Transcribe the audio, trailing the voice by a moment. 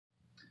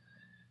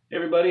Hey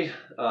everybody,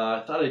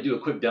 I thought I'd do a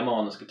quick demo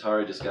on this guitar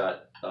I just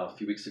got a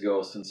few weeks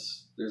ago,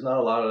 since there's not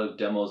a lot of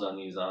demos on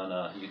these on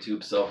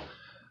YouTube. So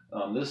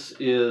this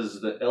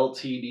is the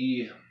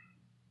LTD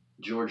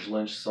George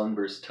Lynch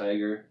Sunburst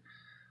Tiger.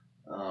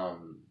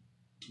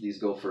 These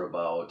go for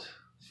about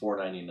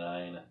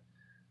 $4.99.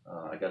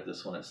 I got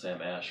this one at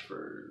Sam Ash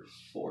for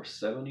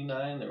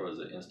 $4.79. There was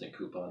an instant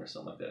coupon or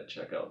something like that at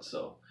checkout.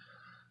 So,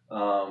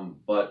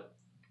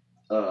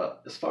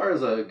 as far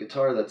as a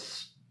guitar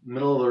that's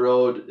middle of the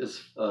road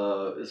as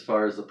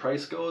far as the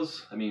price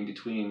goes, I mean,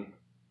 between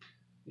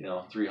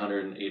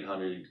 $300 and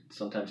 $800,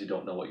 sometimes you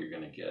don't know what you're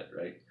going to get,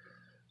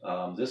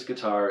 right? This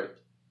guitar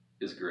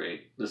is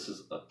great. This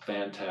is a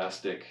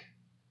fantastic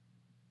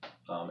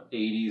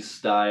 80s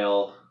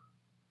style.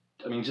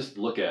 I mean, just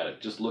look at it.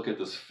 Just look at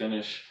this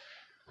finish.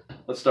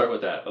 Let's start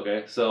with that,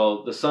 okay?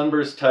 So the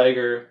Sunburst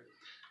Tiger,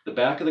 the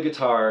back of the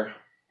guitar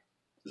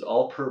is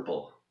all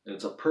purple, and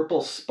it's a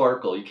purple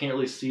sparkle. You can't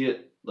really see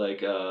it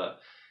like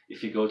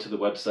if you go to the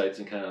websites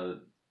and kind of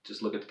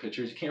just look at the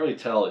pictures. You can't really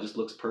tell. It just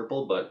looks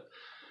purple, but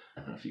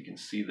I don't know if you can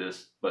see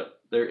this, but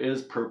there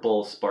is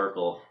purple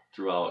sparkle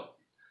throughout,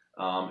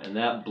 and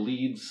that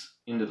bleeds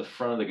into the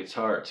front of the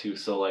guitar too.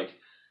 So like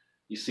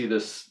you see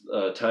this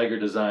Tiger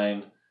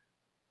design,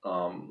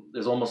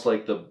 there's almost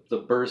like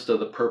the burst of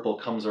the purple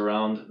comes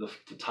around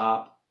the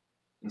top,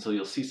 and so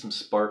you'll see some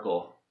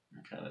sparkle.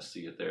 You kind of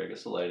see it there. I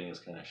guess the lighting is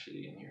kind of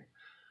shitty in here,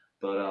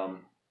 but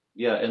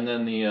yeah. And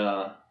then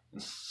in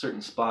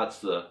certain spots,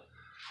 the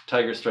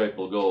Tiger stripe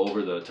will go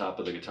over the top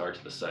of the guitar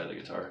to the side of the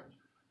guitar,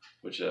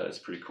 which is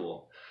pretty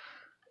cool.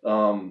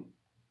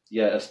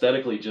 Yeah,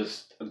 aesthetically,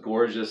 just a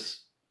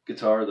gorgeous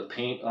guitar. The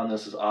paint on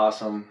this is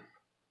awesome.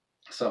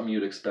 Something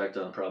you'd expect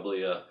on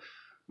probably a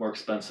more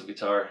expensive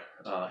guitar.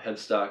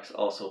 Headstock's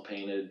also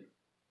painted.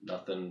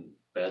 Nothing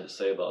bad to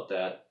say about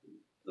that.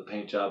 The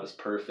paint job is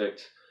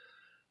perfect.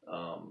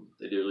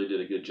 They really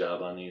did a good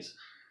job on these.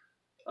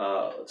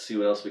 Let's see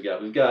what else we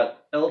got. We've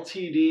got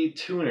LTD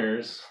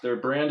tuners. They're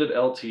branded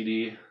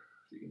LTD, if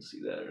you can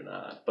see that or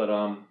not. But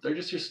they're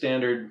just your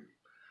standard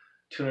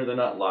tuner. They're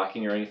not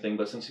locking or anything,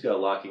 but since you got a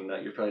locking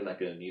nut, you're probably not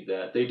going to need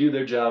that. They do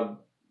their job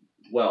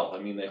well. I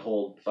mean, they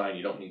hold fine.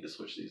 You don't need to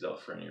switch these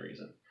out for any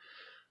reason.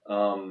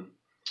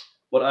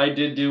 What I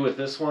did do with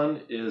this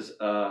one is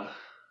I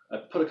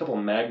put a couple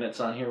of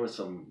magnets on here with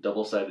some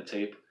double-sided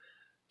tape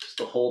just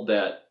to hold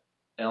that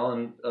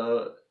Allen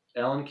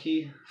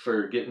key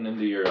for getting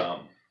into your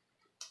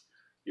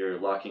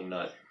locking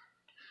nut,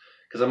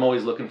 because I'm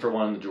always looking for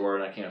one in the drawer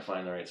and I can't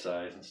find the right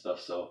size and stuff.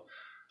 So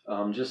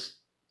I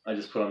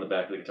just put on the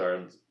back of the guitar,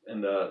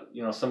 and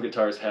some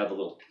guitars have a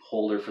little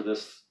holder for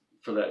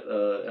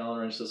that Allen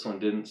wrench. This one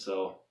didn't,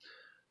 so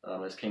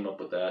I just came up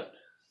with that.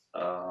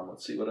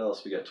 Let's see what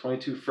else we got.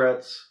 22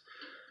 frets.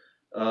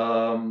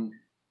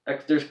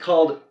 There's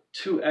called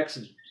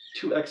 2X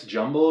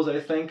jumbos, I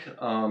think.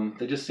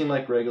 They just seem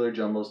like regular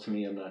jumbos to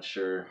me. I'm not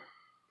sure.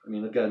 I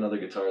mean, I've got another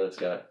guitar that's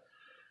got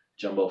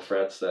jumbo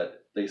frets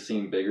that they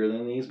seem bigger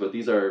than these, but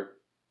these are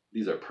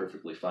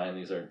perfectly fine.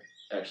 These are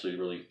actually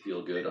really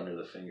feel good under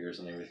the fingers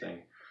and everything.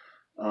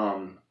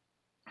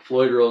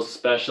 Floyd Rose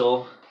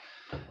Special.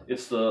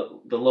 It's the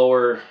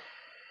lower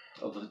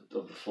of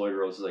the Floyd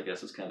Roses, I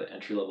guess. It's kind of the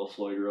entry-level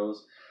Floyd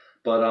Rose,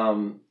 but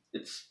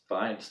it's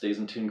fine. It stays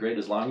in tune great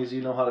as long as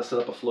you know how to set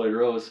up a Floyd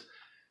Rose.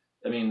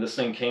 I mean, this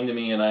thing came to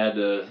me and I had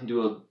to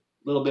do a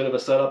little bit of a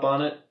setup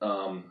on it,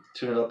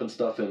 tune it up and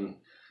stuff, and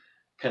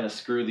kind of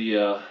screw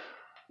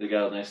they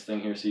got a nice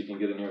thing here so you can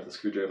get in here with a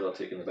screwdriver without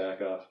taking the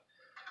back off.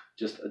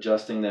 Just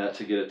adjusting that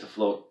to get it to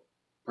float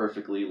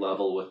perfectly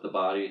level with the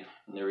body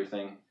and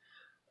everything.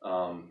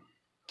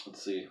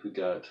 Let's see, we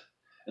got,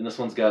 and this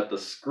one's got the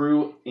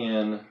screw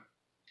in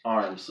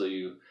arm, so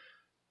you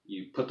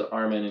put the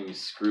arm in and you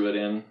screw it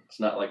in. It's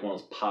not like one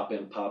of those pop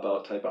in, pop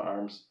out type of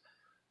arms.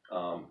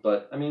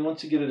 But I mean,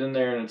 once you get it in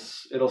there, and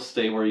it'll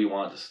stay where you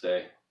want it to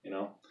stay.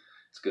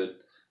 It's good.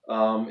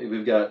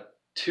 We've got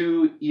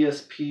 2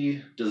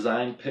 ESP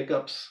design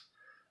pickups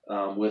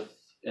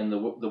and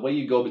the way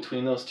you go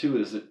between those two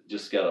is it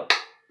just got a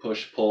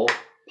push pull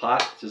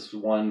pot, just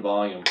one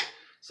volume.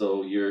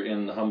 So you're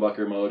in the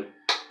humbucker mode,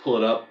 pull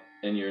it up,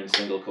 and you're in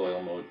single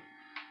coil mode.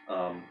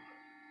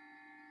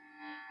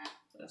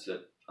 That's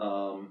it.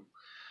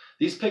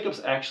 These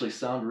pickups actually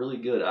sound really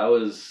good. I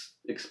was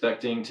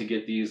expecting to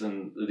get these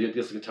and get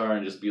this guitar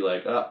and just be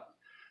like,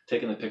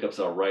 taking the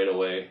pickups out right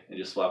away and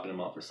just swapping them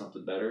out for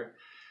something better.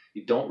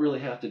 You don't really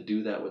have to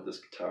do that with this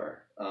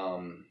guitar.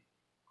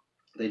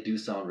 They do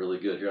sound really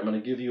good. Here, I'm going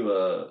to give you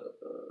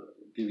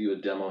a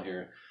demo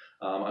here.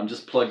 I'm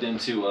just plugged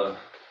into a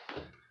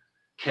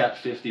Cat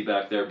 50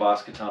 back there,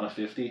 Boss Katana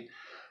 50.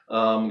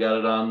 Got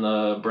it on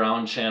the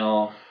Brown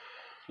channel,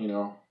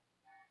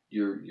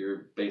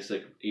 your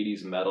basic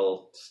 80s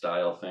metal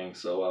style thing.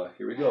 So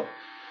here we go.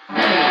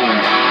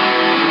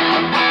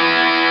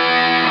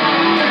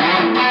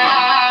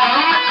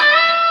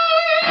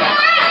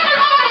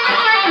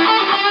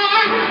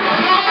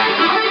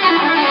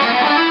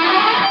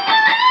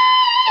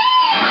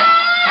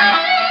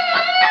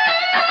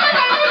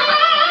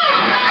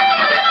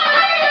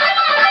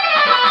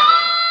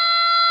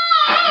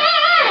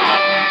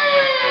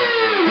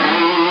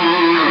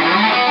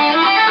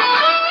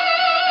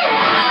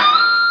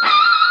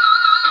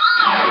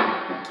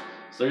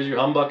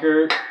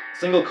 humbucker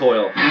single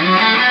coil.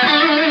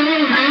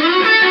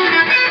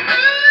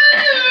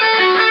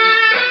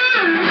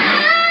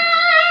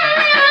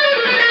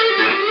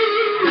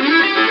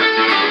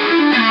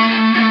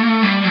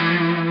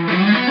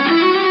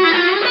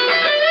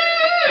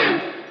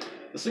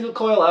 The single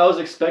coil, I was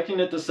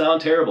expecting it to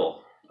sound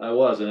terrible. I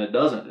was, and it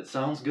doesn't. It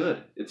sounds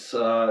good. It's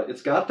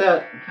got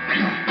that.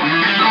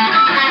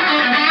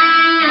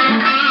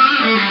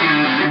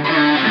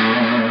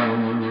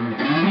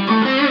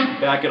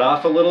 Back it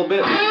off a little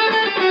bit.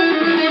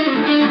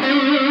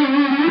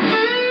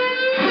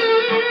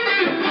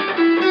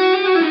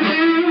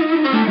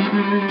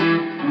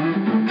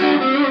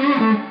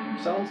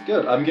 Sounds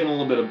good. I'm getting a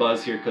little bit of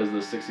buzz here because of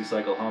the 60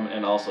 cycle hum,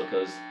 and also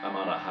because I'm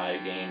on a high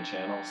gain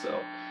channel, so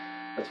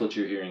that's what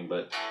you're hearing.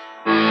 But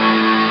you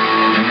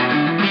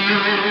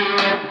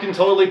can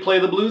totally play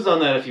the blues on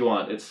that if you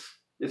want. It's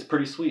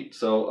pretty sweet.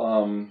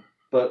 So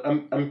but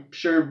I'm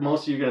sure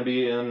most of you are going to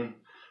be in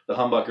the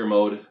humbucker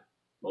mode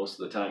most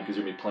of the time because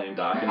you're going to be playing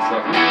dock and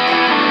stuff.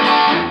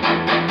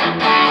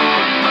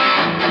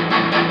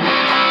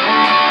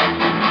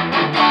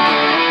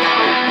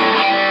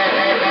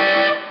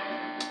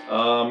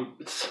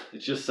 It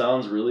just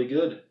sounds really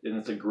good, and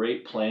it's a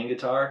great playing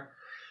guitar.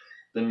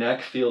 The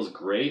neck feels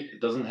great. It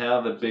doesn't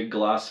have a big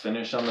gloss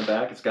finish on the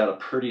back. It's got a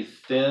pretty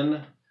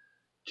thin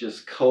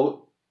just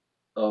coat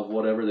of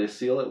whatever they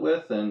seal it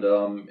with, and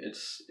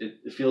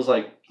it feels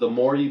like the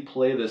more you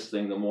play this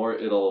thing, the more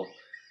it'll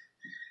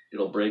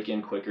break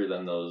in quicker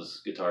than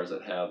those guitars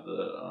that have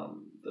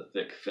the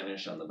thick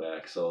finish on the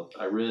back. So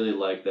I really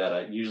like that.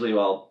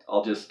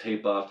 I'll just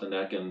tape off the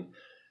neck and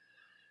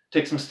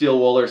take some steel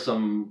wool or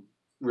some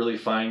really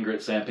fine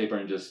grit sandpaper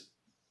and just,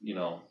 you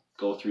know,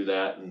 go through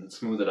that and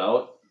smooth it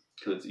out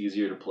because it's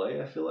easier to play,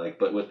 I feel like.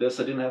 But with this,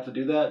 I didn't have to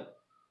do that.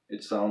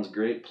 It sounds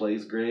great,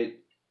 plays great.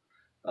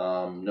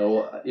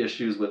 No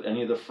issues with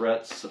any of the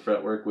frets. The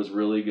fretwork was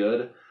really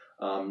good.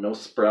 No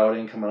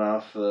sprouting coming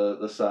off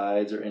the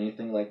sides or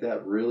anything like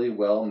that. Really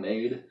well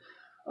made.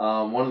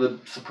 One of the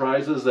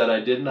surprises that I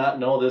did not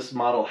know this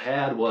model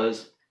had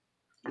was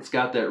it's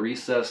got that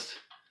recessed.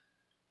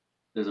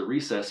 There's a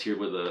recess here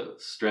with a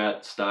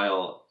Strat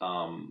style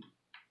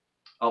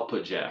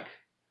output jack.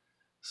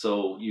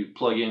 So you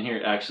plug in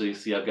here. Actually,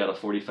 see, I've got a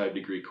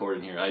 45-degree cord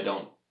in here. I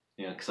don't,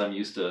 you know, because I'm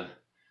used to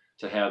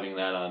having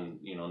that on,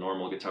 you know,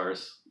 normal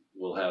guitars.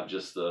 We'll have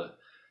just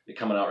it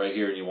coming out right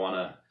here, and you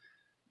wanna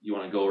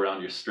go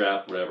around your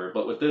strap, whatever.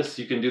 But with this,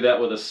 you can do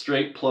that with a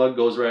straight plug,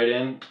 goes right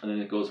in, and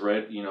then it goes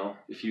right. You know,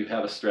 if you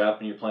have a strap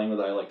and you're playing with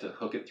it, I like to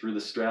hook it through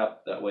the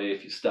strap. That way,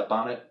 if you step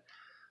on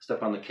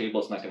the cable,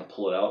 it's not going to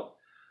pull it out.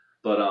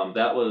 But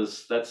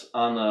that's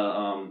on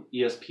the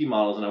ESP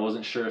models, and I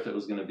wasn't sure if it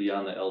was going to be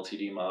on the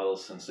LTD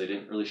models since they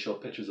didn't really show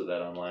pictures of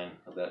that online,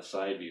 of that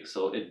side view.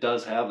 So it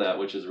does have that,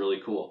 which is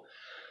really cool.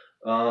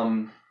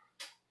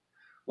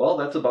 Well,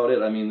 that's about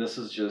it. I mean, this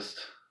is just,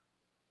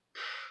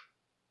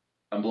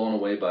 I'm blown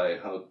away by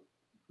how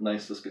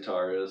nice this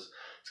guitar is.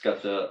 It's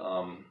got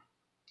the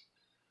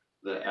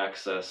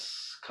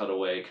access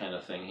cutaway kind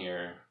of thing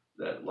here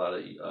that a lot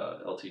of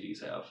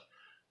LTDs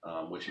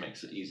have, which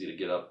makes it easy to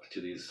get up to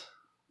these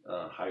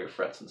higher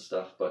frets and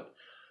stuff. But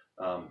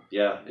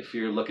yeah, if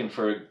you're looking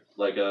for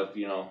like a,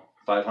 you know,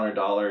 $500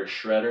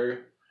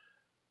 shredder,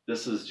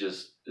 this is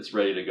just, it's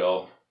ready to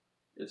go.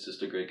 It's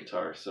just a great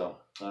guitar. So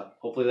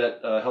hopefully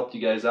that helped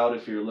you guys out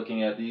if you're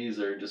looking at these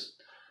or just,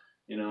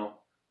 you know,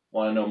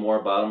 want to know more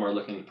about them or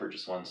looking to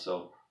purchase one.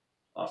 So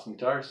awesome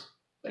guitars.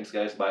 Thanks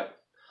guys. Bye.